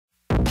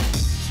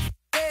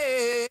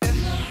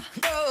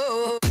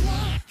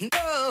In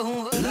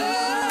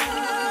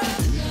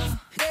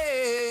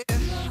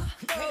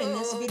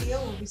this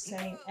video, we'll be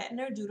studying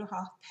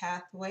Entner-Doudoroff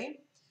Pathway.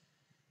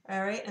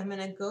 Alright, I'm going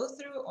to go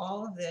through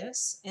all of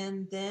this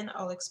and then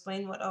I'll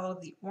explain what all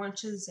of the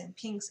oranges and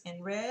pinks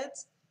and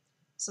reds.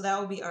 So that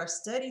will be our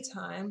study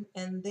time,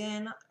 and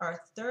then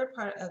our third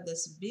part of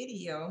this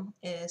video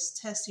is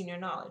testing your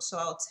knowledge. So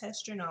I'll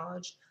test your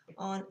knowledge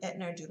on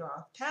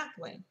Entner-Doudoroff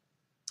Pathway.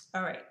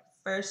 Alright,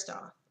 first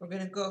off, we're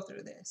going to go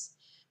through this.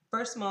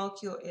 First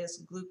molecule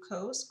is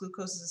glucose.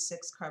 Glucose is a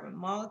 6-carbon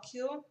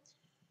molecule.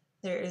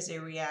 There is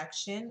a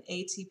reaction.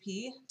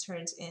 ATP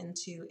turns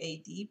into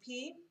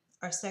ADP.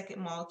 Our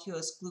second molecule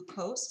is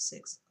glucose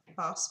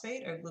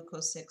 6-phosphate or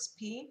glucose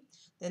 6P.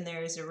 Then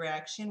there is a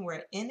reaction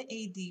where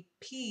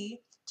NADP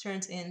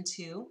turns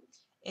into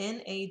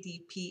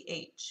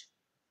NADPH.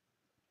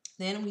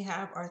 Then we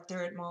have our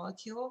third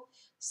molecule,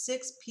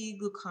 6P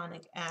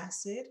gluconic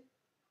acid.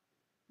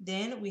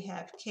 Then we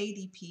have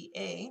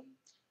KDPA,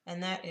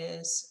 and that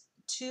is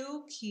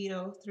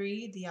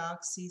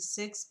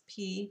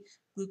 2-keto-3-deoxy-6P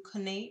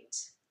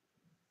gluconate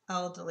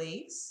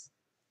aldolase.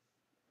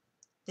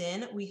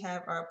 Then we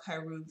have our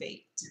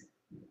pyruvate.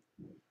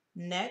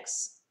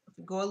 Next, if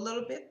we go a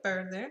little bit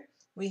further,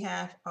 we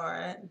have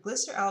our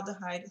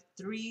glyceraldehyde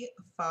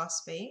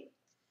 3-phosphate.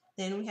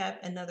 Then we have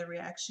another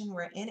reaction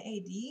where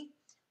NAD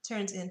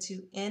turns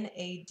into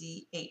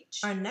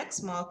NADH. Our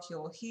next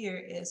molecule here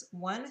is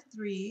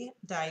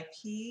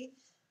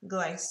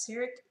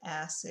 1,3-dipeglyceric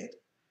acid.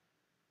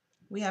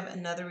 We have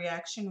another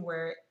reaction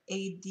where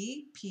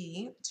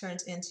ADP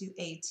turns into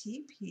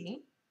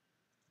ATP.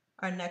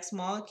 Our next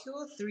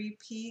molecule,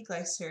 3P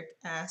glyceric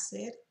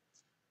acid,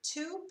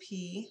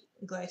 2P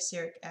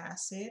glyceric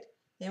acid.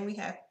 Then we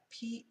have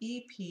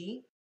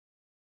PEP.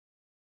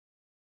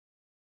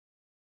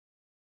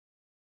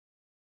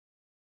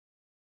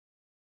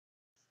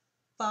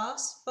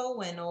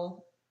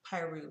 Phosphoenol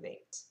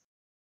pyruvate.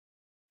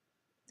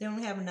 Then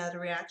we have another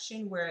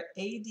reaction where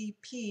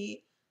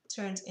ADP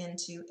turns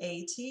into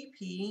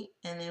ATP,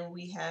 and then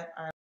we have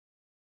our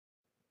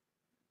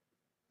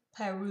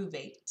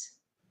pyruvate.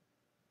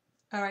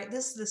 Alright,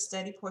 this is the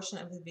study portion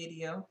of the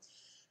video.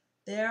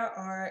 There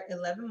are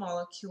 11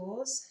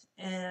 molecules,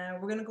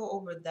 and we're going to go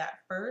over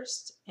that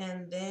first,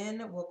 and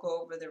then we'll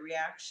go over the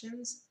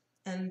reactions,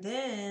 and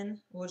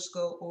then we'll just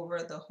go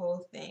over the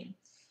whole thing.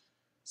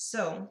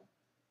 So,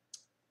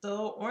 the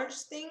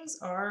orange things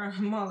are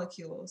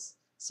molecules.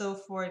 So,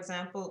 for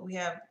example, we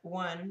have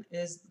one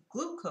is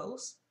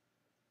glucose.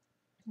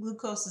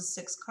 Glucose is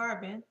 6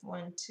 carbon,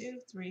 1,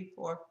 2, 3,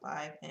 4,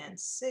 5, and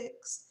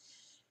 6.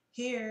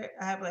 Here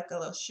I have like a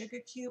little sugar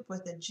cube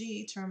with a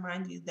G to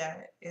remind you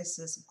that it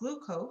says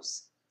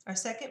glucose. Our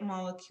second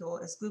molecule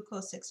is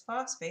glucose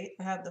 6-phosphate.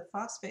 I have the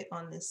phosphate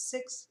on the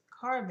 6th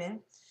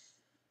carbon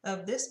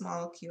of this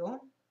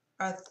molecule.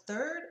 Our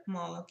third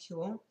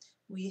molecule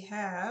we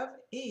have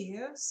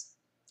is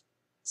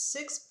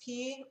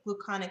 6P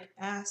gluconic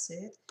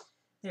acid.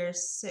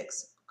 There's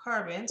 6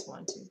 carbons,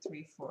 1, 2,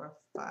 3, 4,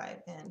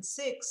 5, and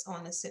 6.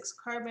 On the 6th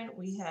carbon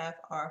we have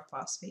our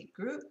phosphate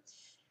group.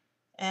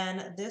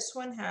 And this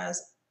one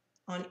has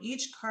on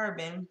each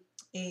carbon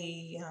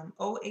a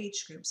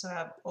OH group. So I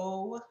have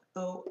O,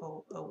 O,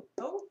 O, O,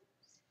 O.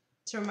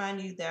 To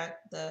remind you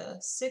that the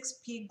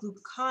 6P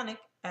gluconic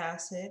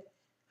acid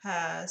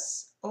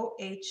has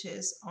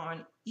OHs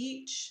on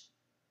each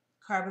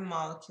carbon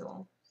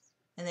molecule.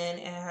 And then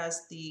it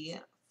has the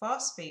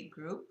phosphate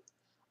group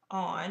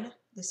on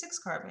the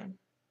 6th carbon.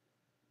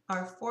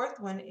 Our fourth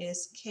one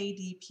is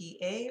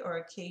KDPA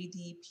or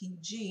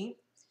KDPG.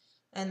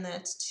 And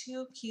that's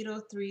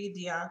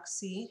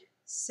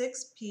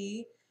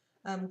 2-keto-3-deoxy-6P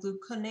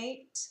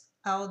gluconate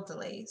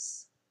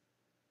aldolase.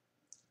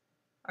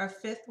 Our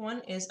fifth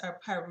one is our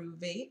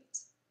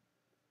pyruvate.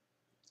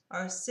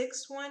 Our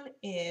sixth one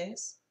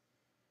is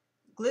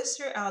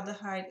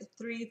glyceraldehyde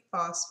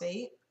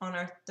 3-phosphate. On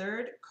our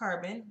third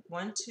carbon,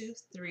 1, 2,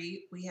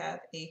 3, we have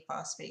a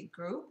phosphate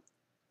group.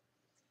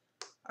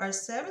 Our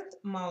seventh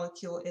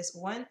molecule is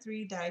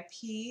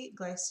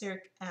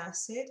 1,3-dipeglyceric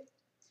acid.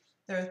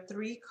 There are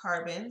 3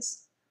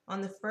 carbons.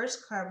 On the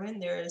first carbon,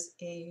 there is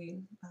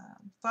a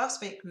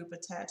phosphate group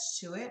attached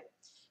to it.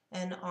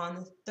 And on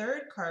the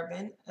third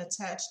carbon,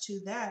 attached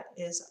to that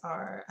is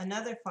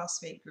another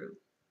phosphate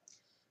group.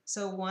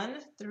 So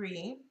 1,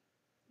 3,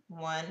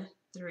 1,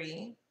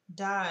 3,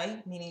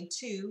 di, meaning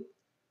 2,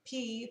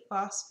 P,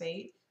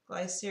 phosphate,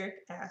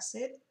 glyceric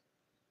acid.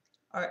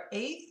 Our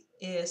eighth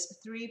is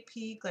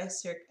 3P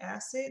glyceric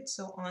acid.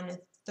 So on the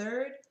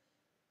third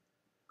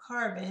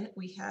carbon,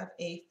 we have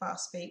a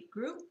phosphate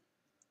group.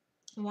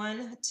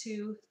 1,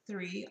 2,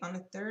 3. On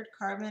the third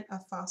carbon, a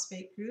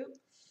phosphate group.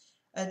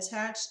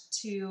 Attached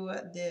to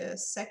the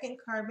second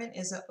carbon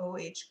is an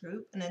OH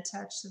group, and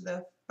attached to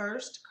the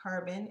first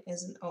carbon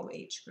is an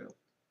OH group.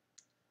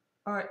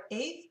 Our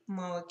eighth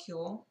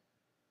molecule,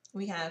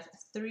 we have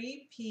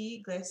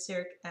 3P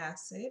glyceric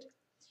acid.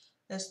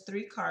 There's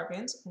 3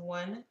 carbons,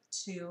 1,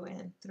 2,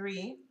 and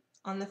 3.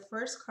 On the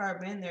first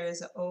carbon, there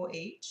is an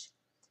OH.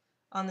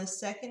 On the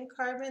second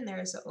carbon,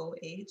 there is a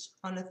OH.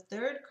 On the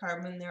third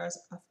carbon, there is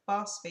a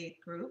phosphate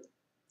group.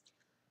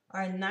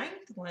 Our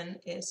ninth one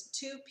is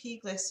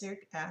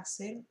 2p-glyceric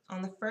acid.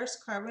 On the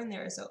first carbon,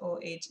 there is a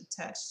OH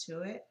attached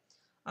to it.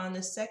 On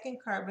the second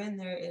carbon,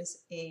 there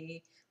is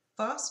a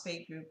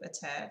phosphate group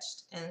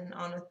attached. And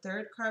on the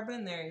third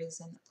carbon, there is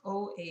an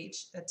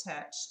OH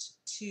attached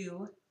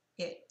to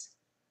it.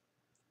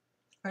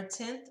 Our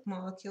 10th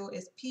molecule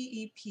is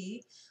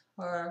PEP,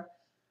 or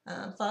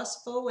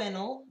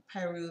phosphoenol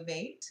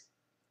pyruvate.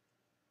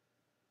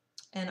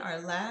 And our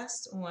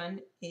last one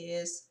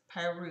is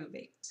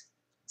pyruvate.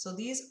 So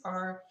these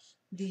are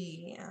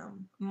the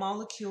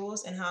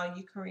molecules and how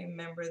you can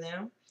remember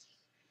them.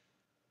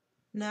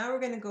 Now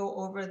we're going to go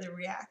over the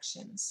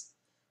reactions.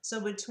 So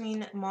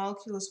between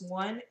molecules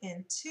 1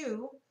 and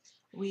 2,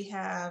 we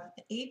have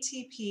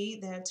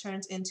ATP that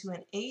turns into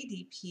an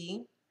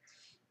ADP.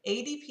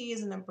 ADP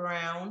is in a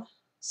brown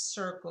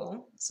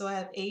circle. So I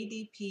have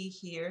ADP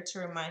here to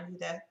remind you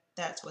that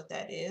that's what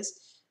that is.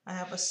 I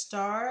have a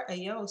star, a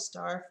yellow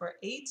star for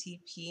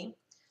ATP.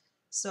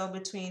 So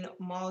between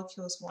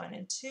molecules 1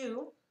 and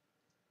 2,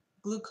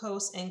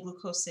 glucose and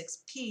glucose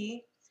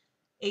 6P,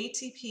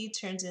 ATP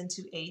turns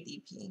into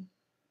ADP.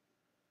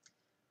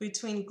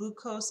 Between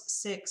glucose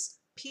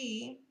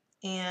 6P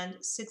and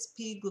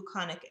 6P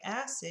gluconic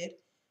acid,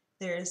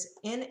 there's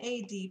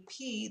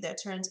NADP that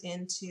turns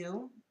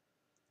into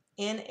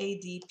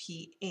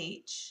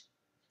NADPH,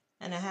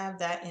 and I have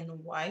that in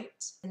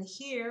white. And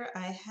here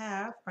I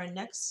have our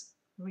next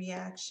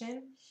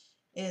reaction.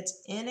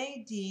 It's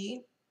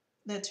NAD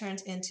that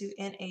turns into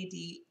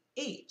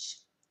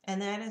NADH,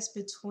 and that is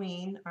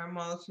between our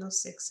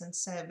molecules 6 and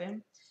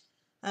 7.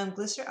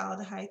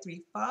 Glyceraldehyde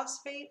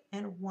 3-phosphate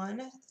and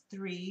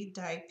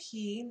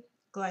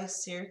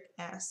 1,3-dipeglyceric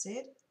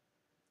acid.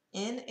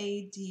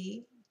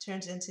 NAD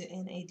turns into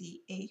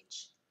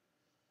NADH.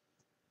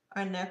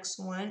 Our next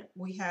one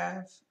we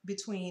have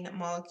between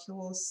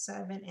molecules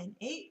 7 and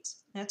 8.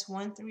 That's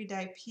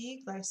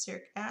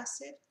 1,3-dipeglyceric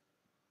acid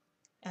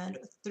and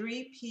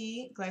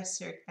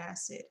 3p-glyceric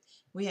acid.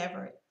 We have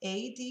our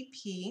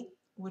ADP,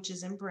 which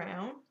is in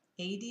brown.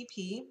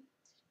 ADP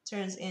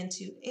turns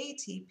into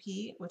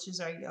ATP, which is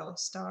our yellow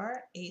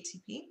star,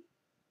 ATP.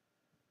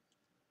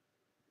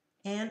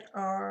 And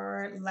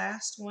our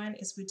last one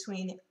is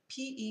between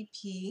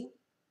PEP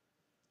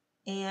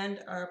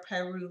and our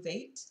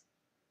pyruvate,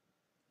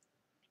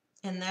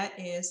 and that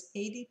is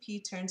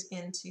ADP turns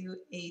into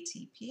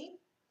ATP.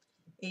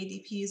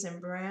 ADP is in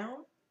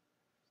brown.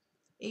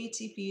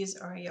 ATP is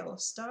our yellow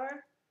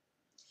star.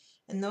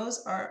 And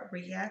those are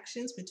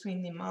reactions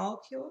between the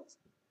molecules.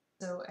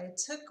 So I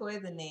took away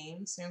the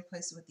names and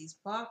replaced it with these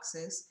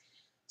boxes.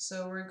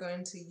 So we're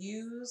going to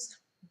use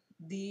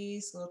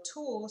these little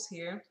tools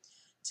here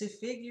to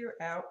figure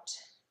out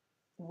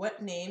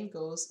what name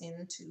goes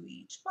into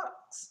each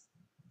box.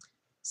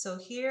 So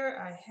here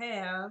I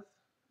have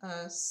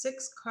a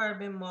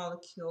 6-carbon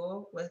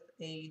molecule with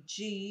a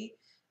G,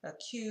 a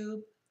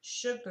cube,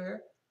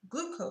 sugar,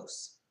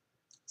 glucose.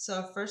 So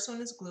our first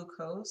one is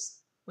glucose.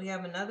 We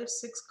have another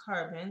 6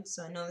 carbon,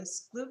 so I know this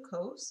is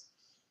glucose.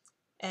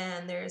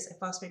 And there's a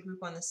phosphate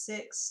group on the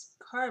 6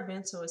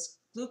 carbon, so it's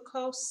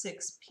glucose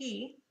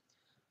 6P.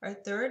 Our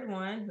third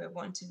one, we have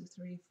 1, 2,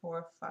 3,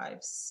 4,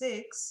 5,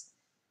 6.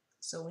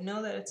 So we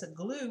know that it's a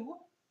glue.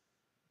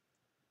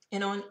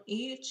 And on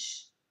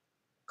each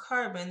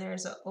carbon,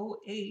 there's a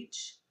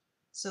OH,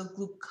 so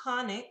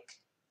gluconic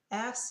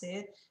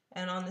acid.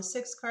 And on the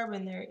 6th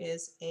carbon, there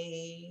is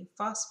a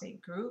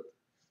phosphate group.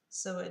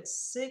 So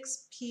it's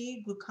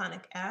 6P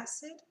gluconic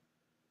acid.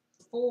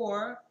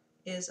 4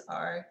 is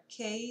our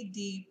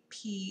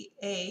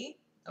KDPA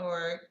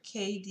or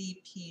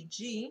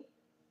KDPG.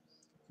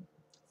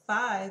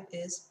 5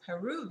 is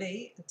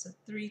pyruvate. It's a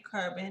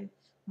 3-carbon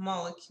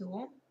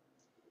molecule.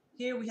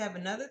 Here we have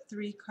another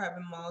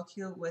 3-carbon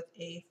molecule with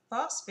a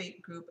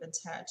phosphate group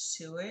attached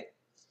to it,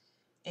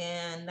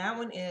 and that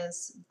one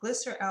is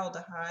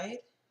glyceraldehyde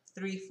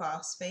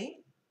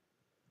 3-phosphate.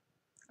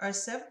 Our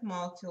 7th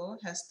molecule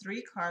has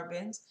 3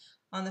 carbons.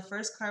 On the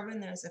first carbon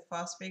there's a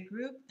phosphate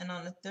group, and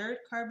on the third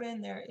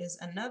carbon there is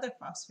another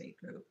phosphate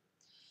group.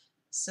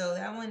 So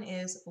that one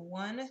is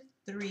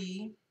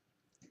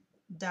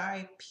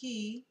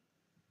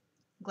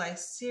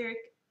 1,3-dipeglyceric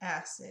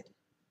acid.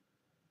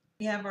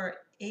 We have our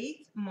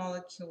 8th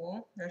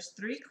molecule. There's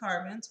 3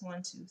 carbons,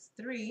 1, 2,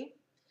 3.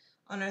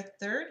 On our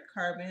third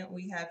carbon,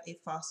 we have a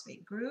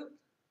phosphate group.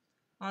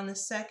 On the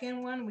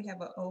second one, we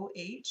have an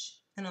OH.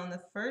 And on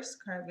the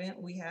first carbon,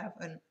 we have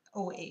an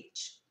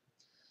OH.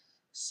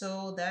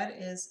 So that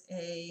is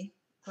a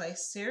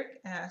glyceric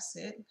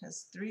acid. It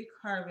has 3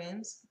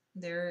 carbons.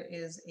 There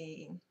is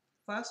a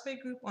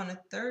phosphate group on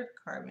a third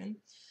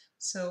carbon.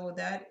 So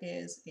that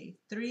is a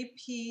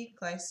 3p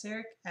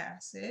glyceric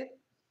acid.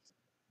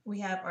 We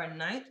have our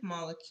 9th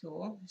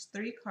molecule. There's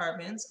 3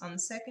 carbons. On the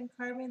second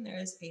carbon,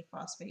 there is a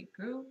phosphate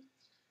group.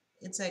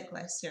 It's a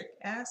glyceric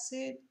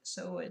acid,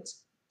 so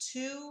it's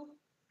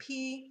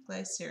 2p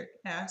glyceric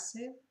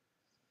acid.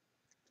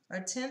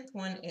 Our 10th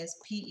one is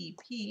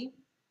PEP.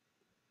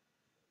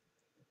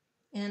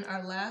 And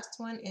our last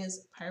one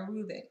is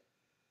pyruvate.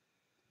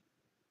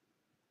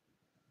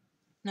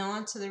 Now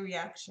on to the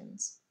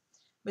reactions.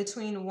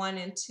 Between 1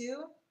 and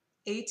 2,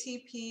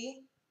 ATP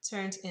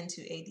turns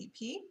into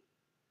ADP.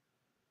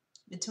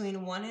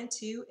 Between 1 and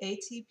 2,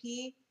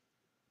 ATP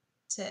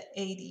to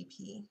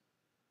ADP.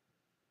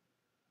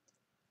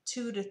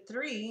 2 to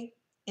 3,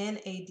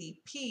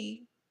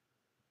 NADP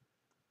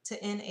to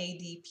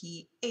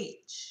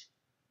NADPH.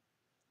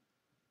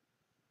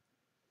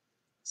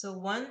 So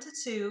 1 to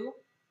 2,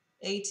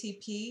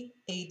 ATP,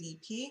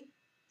 ADP.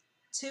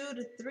 2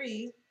 to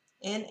 3,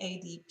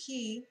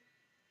 NADP,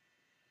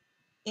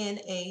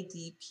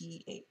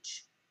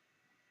 NADPH.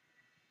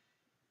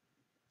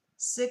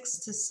 6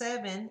 to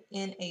 7,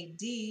 NAD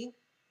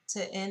to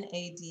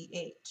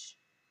NADH.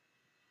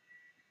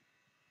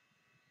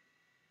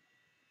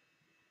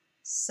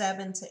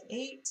 7 to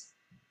 8,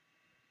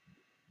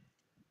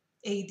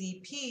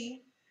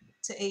 ADP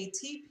to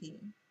ATP.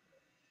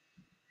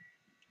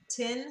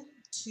 10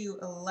 to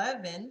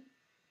 11,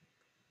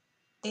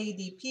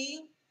 ADP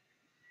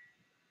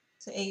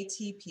to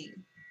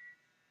ATP.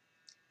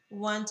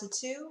 1 to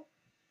 2,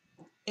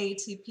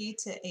 ATP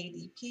to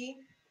ADP.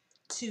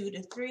 2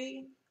 to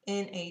 3,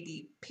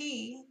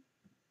 NADP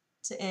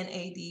to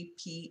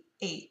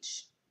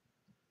NADPH.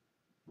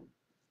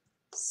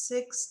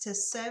 6 to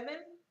 7,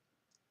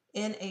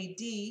 NAD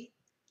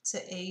to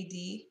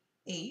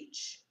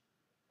ADH.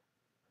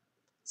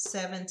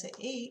 7 to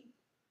 8,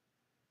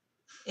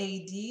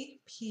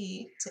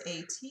 ADP to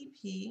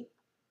ATP.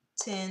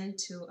 10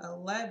 to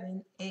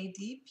 11,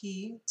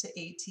 ADP to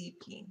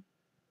ATP.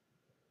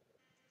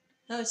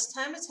 Now it's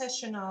time to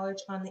test your knowledge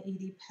on the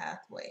ED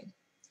pathway.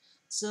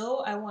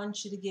 So I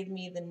want you to give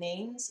me the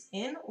names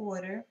in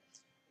order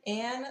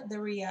and the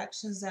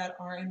reactions that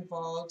are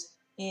involved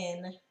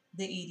in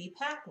the ED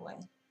pathway.